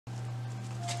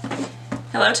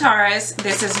Hello Taurus,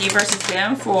 this is you versus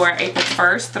them for April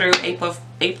 1st through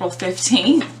April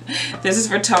 15th. This is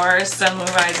for Taurus, Sun, Moon,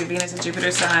 Rising, Venus, and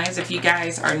Jupiter signs. If you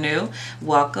guys are new,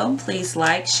 welcome. Please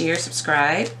like, share,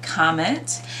 subscribe, comment.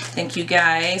 Thank you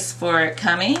guys for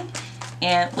coming.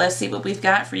 And let's see what we've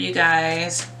got for you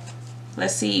guys.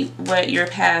 Let's see what your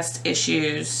past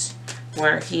issues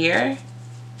were here.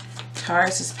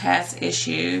 Taurus's past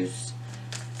issues.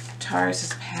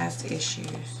 Taurus's past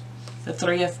issues. The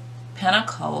Three of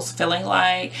Pentacles, feeling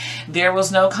like there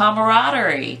was no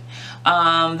camaraderie,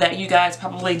 that you guys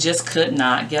probably just could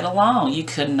not get along. You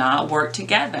could not work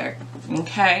together.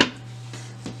 Okay.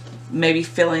 Maybe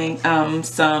feeling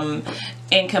some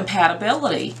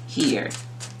incompatibility here.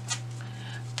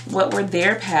 What were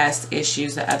their past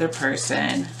issues, the other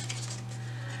person?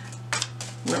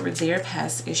 What were their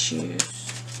past issues?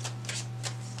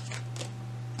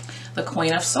 The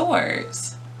Queen of Swords.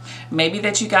 Maybe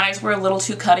that you guys were a little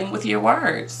too cutting with your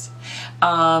words.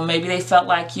 Maybe they felt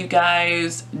like you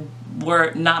guys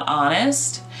were not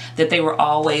honest, that they were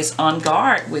always on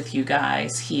guard with you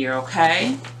guys here,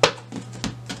 okay?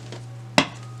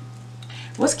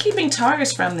 What's keeping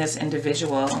Taurus from this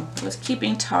individual? What's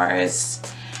keeping Taurus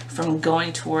from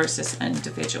going towards this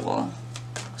individual?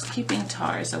 What's keeping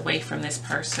Taurus away from this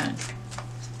person?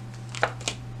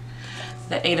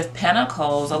 The Eight of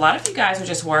Pentacles. A lot of you guys are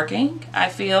just working, I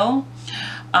feel.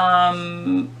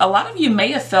 A lot of you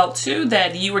may have felt too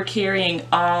that you were carrying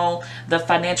all the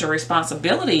financial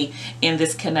responsibility in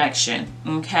this connection,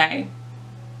 okay?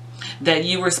 That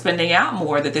you were spending out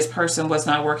more, that this person was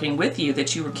not working with you,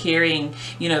 that you were carrying,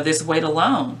 you know, this weight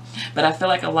alone. But I feel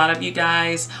like a lot of you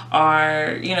guys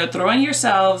are, you know, throwing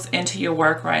yourselves into your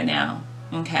work right now.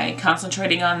 Okay,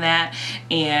 concentrating on that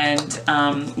and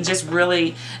just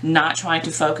really not trying to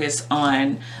focus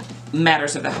on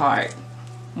matters of the heart.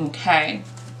 Okay.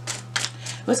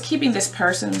 What's keeping this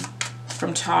person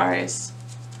from Taurus?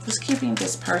 What's keeping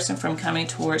this person from coming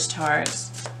towards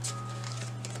Taurus?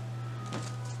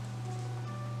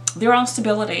 Their own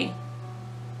stability.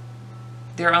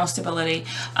 Their own stability.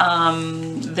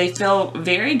 They feel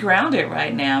very grounded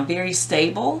right now, very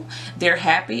stable. They're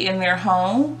happy in their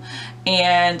home.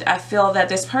 And I feel that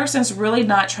this person's really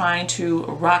not trying to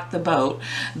rock the boat.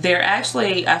 They're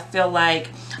actually, I feel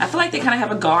like they kind of have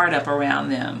a guard up around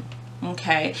them.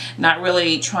 Okay, not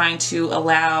really trying to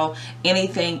allow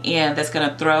anything in that's going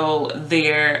to throw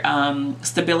their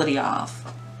stability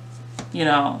off. You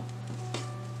know.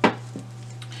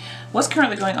 What's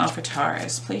currently going on for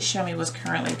Taurus? Please show me what's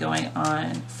currently going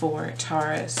on for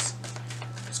Taurus.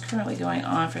 What's currently going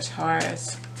on for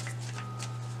Taurus?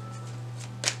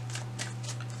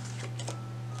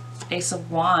 Ace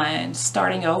of Wands,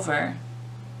 starting over.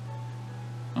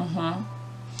 Some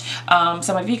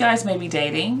of you guys may be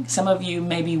dating. Some of you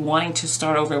may be wanting to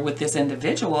start over with this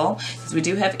individual, because we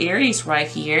do have Aries right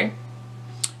here.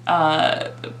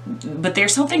 But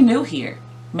there's something new here.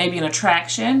 Maybe an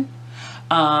attraction,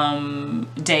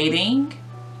 dating,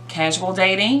 casual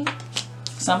dating,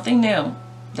 something new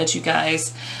that you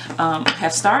guys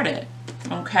have started.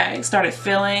 Okay, started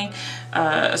feeling,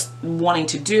 wanting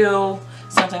to do.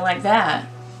 Something like that.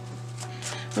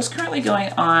 What's currently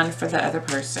going on for the other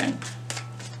person?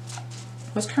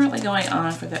 What's currently going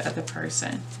on for the other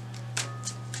person?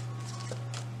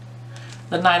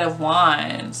 The Knight of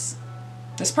Wands.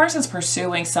 This person's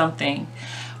pursuing something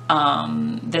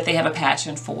that they have a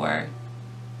passion for.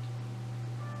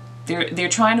 They're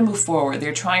trying to move forward.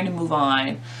 They're trying to move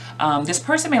on. This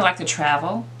person may like to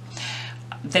travel.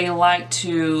 They like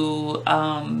to...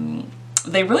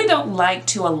 they really don't like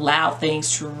to allow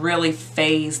things to really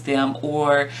phase them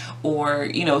or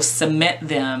you know, cement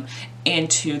them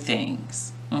into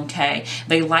things. Okay,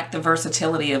 they like the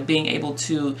versatility of being able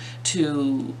to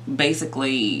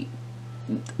basically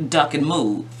duck and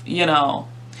move. You know,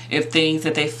 if things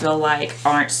that they feel like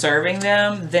aren't serving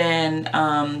them, then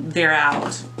they're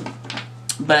out.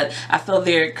 But I feel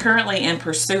they're currently in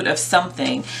pursuit of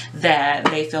something that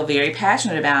they feel very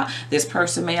passionate about. This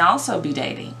person may also be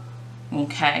dating.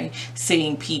 Okay,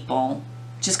 seeing people,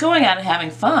 just going out and having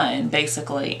fun,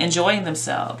 basically, enjoying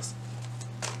themselves.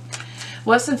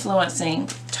 What's influencing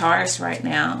Taurus right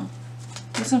now?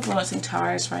 What's influencing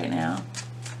Taurus right now?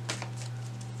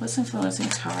 What's influencing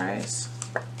Taurus?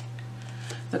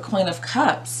 The Queen of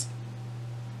Cups.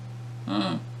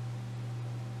 You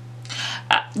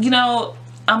know,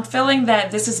 I'm feeling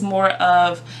that this is more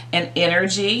of an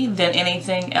energy than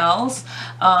anything else.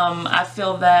 I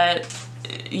feel that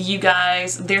you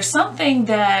guys, there's something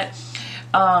that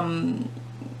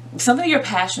something you're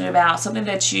passionate about, something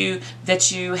that you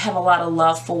have a lot of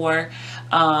love for,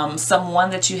 someone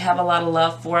that you have a lot of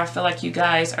love for. I feel like you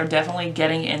guys are definitely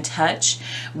getting in touch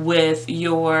with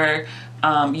your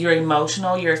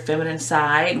emotional, your feminine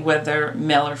side, whether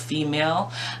male or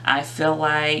female. I feel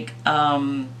like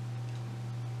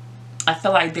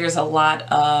there's a lot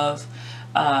of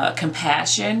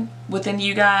compassion within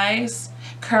you guys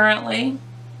currently.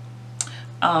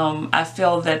 I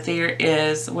feel that there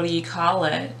is, what do you call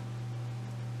it?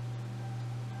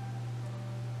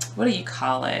 What do you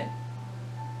call it?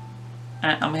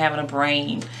 I'm having a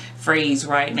brain freeze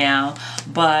right now,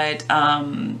 but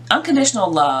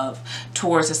unconditional love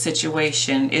towards a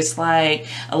situation. It's like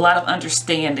a lot of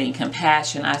understanding,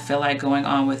 compassion, I feel like, going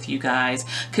on with you guys.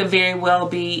 Could very well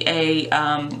be a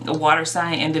water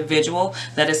sign individual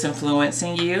that is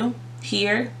influencing you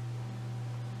here.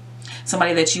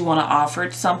 Somebody that you want to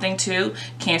offer something to.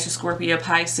 Cancer, Scorpio,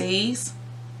 Pisces.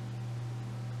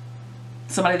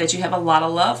 Somebody that you have a lot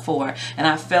of love for. And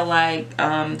I feel like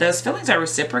those feelings are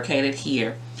reciprocated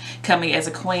here. Coming as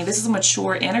a queen, this is a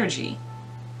mature energy.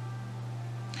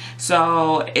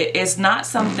 So it's not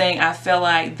something, I feel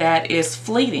like, that is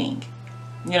fleeting.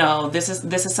 You know, this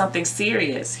is something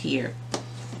serious here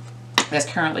that's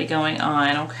currently going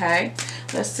on. Okay,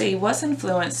 let's see what's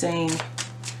influencing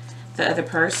the other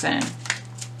person.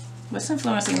 What's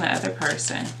influencing the other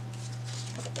person?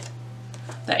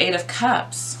 The Eight of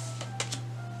Cups.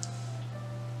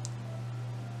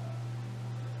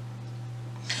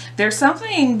 There's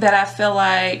something that I feel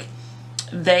like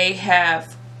they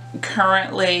have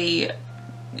currently,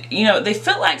 you know, they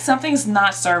feel like something's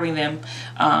not serving them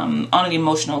on an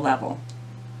emotional level.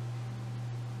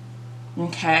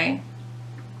 Okay.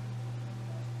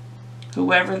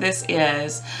 Whoever this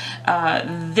is,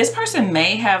 this person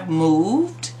may have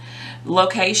moved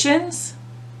locations.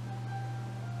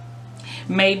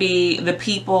 Maybe the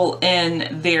people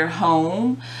in their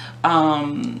home,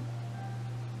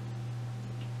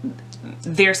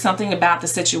 there's something about the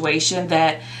situation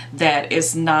that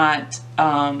is not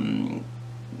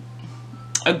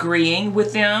agreeing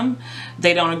with them.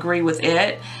 They don't agree with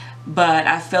it. But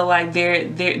I feel like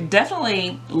they're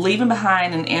definitely leaving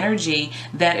behind an energy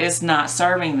that is not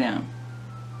serving them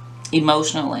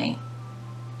emotionally.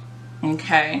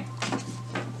 Okay.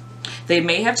 They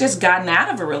may have just gotten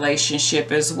out of a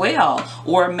relationship as well.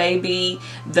 Or maybe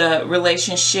the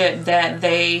relationship that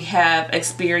they have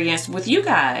experienced with you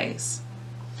guys.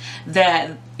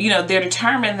 That, you know, they're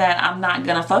determined that I'm not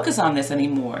going to focus on this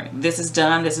anymore. This is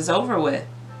done. This is over with.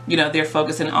 You know, they're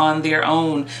focusing on their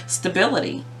own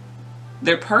stability.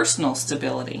 Their personal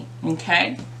stability.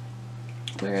 Okay.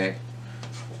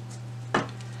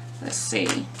 Let's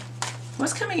see.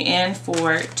 What's coming in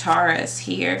for Taurus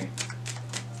here?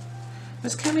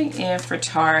 What's coming in for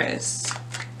Taurus?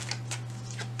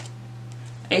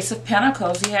 Ace of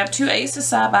Pentacles. You have two aces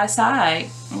side by side.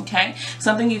 Okay.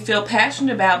 Something you feel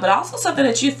passionate about, but also something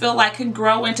that you feel like could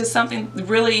grow into something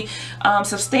really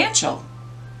substantial.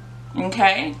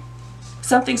 Okay.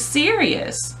 Something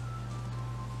serious.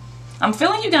 I'm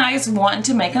feeling you guys wanting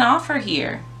to make an offer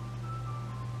here.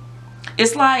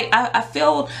 It's like, I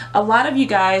feel a lot of you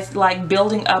guys like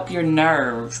building up your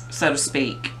nerve, so to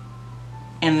speak,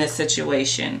 in this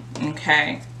situation.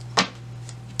 Okay.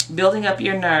 Building up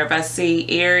your nerve. I see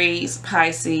Aries,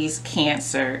 Pisces,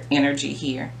 Cancer energy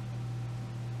here.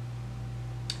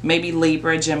 Maybe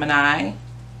Libra, Gemini,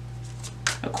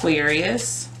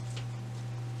 Aquarius.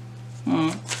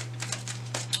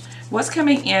 What's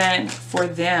coming in for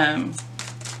them?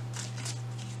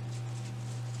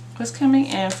 What's coming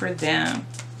in for them?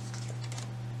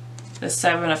 The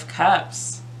Seven of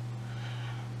Cups.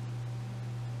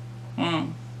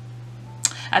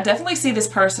 I definitely see this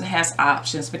person has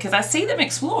options because I see them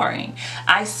exploring.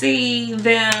 I see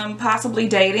them possibly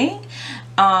dating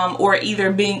or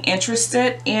either being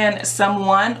interested in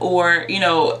someone or, you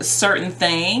know, certain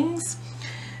things.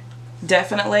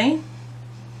 Definitely.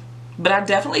 But I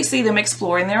definitely see them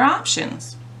exploring their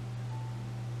options.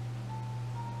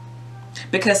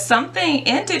 Because something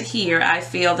ended here, I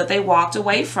feel, that they walked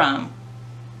away from.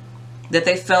 That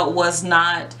they felt was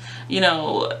not, you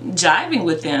know, jiving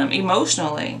with them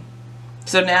emotionally.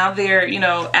 So now they're, you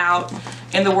know, out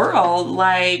in the world,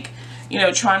 like, you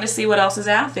know, trying to see what else is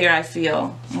out there, I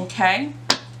feel. Okay.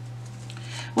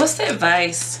 What's the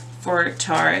advice for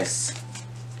Taurus?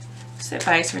 What's the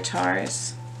advice for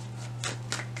Taurus?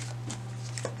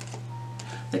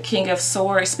 The King of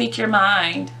Swords. Speak your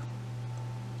mind.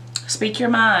 Speak your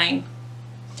mind.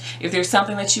 If there's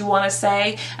something that you want to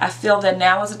say, I feel that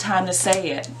now is the time to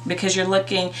say it. Because you're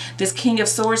looking, this King of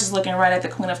Swords is looking right at the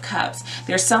Queen of Cups.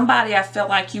 There's somebody I feel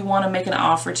like you want to make an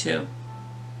offer to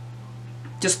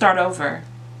start over.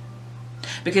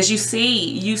 Because you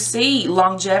see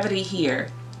longevity here.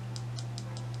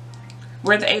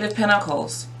 We're the Eight of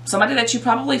Pentacles. Somebody that you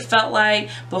probably felt like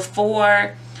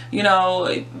before, you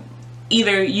know,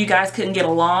 either you guys couldn't get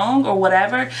along or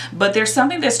whatever, but there's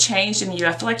something that's changed in you.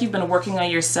 I feel like you've been working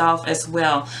on yourself as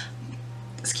well.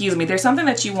 Excuse me. There's something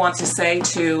that you want to say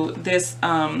to this,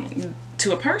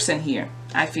 to a person here,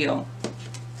 I feel.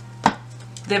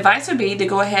 The advice would be to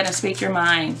go ahead and speak your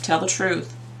mind. Tell the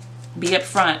truth. Be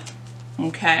upfront.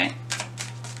 Okay.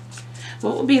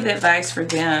 What would be the advice for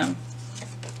them?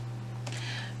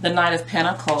 The Knight of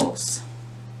Pentacles.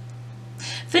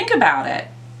 Think about it.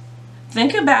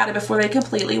 Think about it before they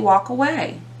completely walk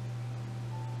away.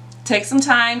 Take some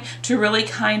time to really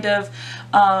kind of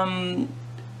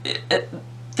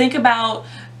think about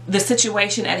the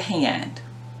situation at hand.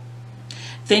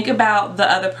 Think about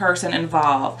the other person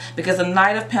involved, because the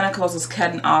Knight of Pentacles is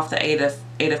cutting off the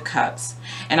Eight of Cups.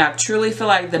 And I truly feel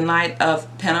like the Knight of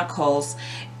Pentacles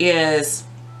is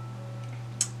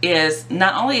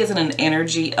not only is it an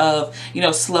energy of, you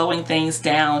know, slowing things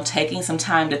down, taking some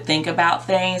time to think about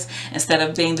things instead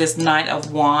of being this Knight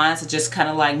of Wands, just kind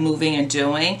of like moving and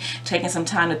doing, taking some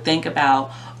time to think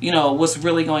about, you know, what's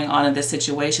really going on in this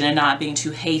situation and not being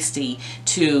too hasty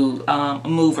to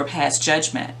move or pass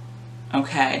judgment.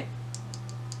 Okay.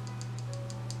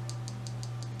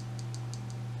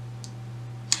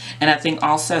 And I think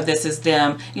also this is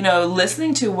them, you know,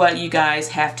 listening to what you guys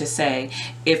have to say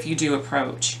if you do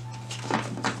approach,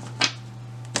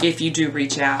 if you do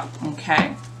reach out. Okay.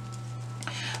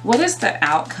 What is the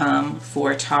outcome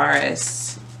for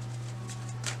Taurus?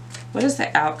 What is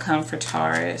the outcome for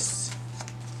Taurus?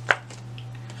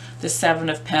 The Seven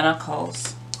of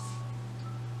Pentacles.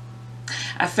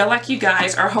 I feel like you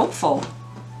guys are hopeful.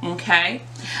 Okay.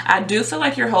 I do feel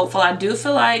like you're hopeful. I do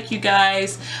feel like you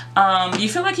guys, you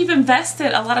feel like you've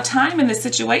invested a lot of time in this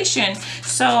situation.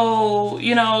 So,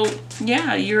 you know,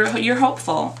 yeah, you're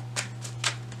hopeful.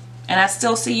 And I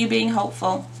still see you being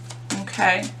hopeful.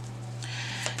 Okay.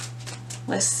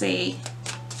 Let's see.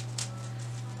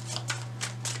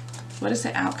 What is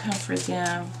the outcome for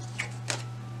them?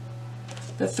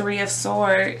 The Three of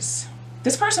Swords.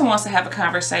 This person wants to have a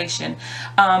conversation.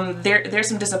 There's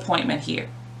some disappointment here.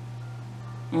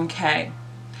 Okay.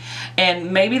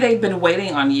 And maybe they've been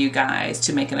waiting on you guys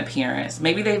to make an appearance.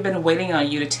 Maybe they've been waiting on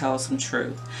you to tell some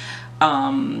truth.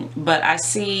 But I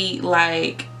see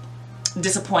like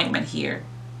disappointment here.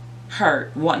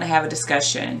 Hurt. Wanting to have a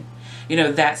discussion. You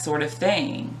know, that sort of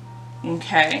thing.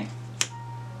 Okay.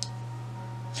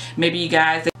 Maybe you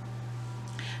guys...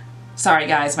 Sorry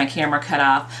guys, my camera cut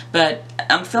off, but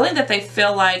I'm feeling that they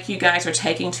feel like you guys are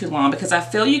taking too long, because I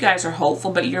feel you guys are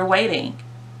hopeful, but you're waiting.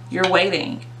 You're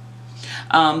waiting.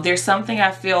 There's something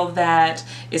I feel that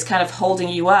is kind of holding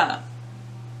you up.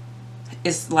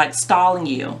 It's like stalling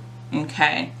you.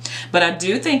 Okay. But I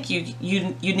do think you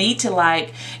need to,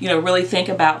 like, you know, really think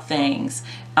about things,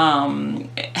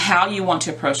 how you want to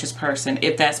approach this person,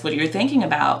 if that's what you're thinking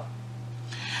about.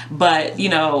 But, you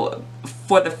know,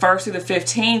 for the 1st through the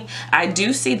 15th, I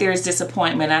do see there's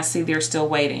disappointment. I see they're still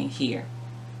waiting here.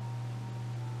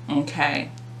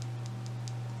 Okay.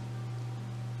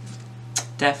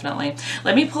 Definitely.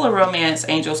 Let me pull a Romance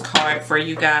Angels card for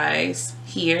you guys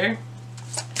here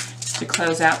to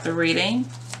close out the reading.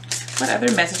 What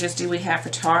other messages do we have for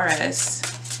Taurus?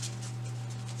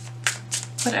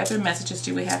 What other messages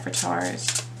do we have for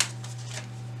Taurus?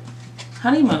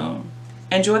 Honeymoon.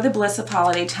 Enjoy the bliss of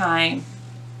holiday time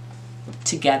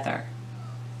together.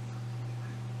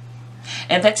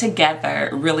 And that together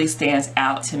really stands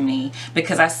out to me,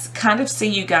 because I kind of see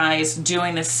you guys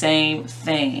doing the same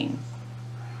thing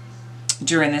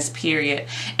during this period.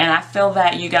 And I feel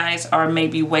that you guys are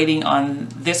maybe waiting on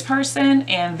this person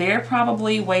and they're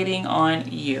probably waiting on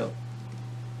you.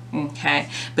 Okay.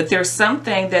 But there's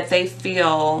something that they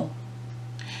feel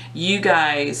you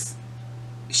guys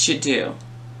should do.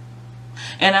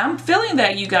 And I'm feeling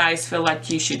that you guys feel like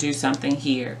you should do something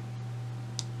here.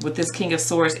 With this King of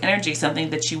Swords energy, something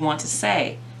that you want to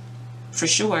say. For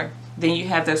sure. Then you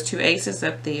have those two aces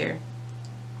up there.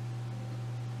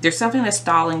 There's something that's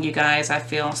stalling you guys, I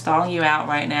feel. Stalling you out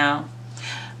right now.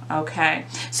 Okay.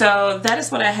 So that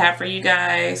is what I have for you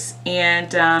guys.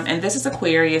 And this is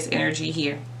Aquarius energy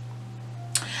here.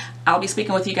 I'll be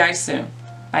speaking with you guys soon.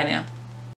 Bye now.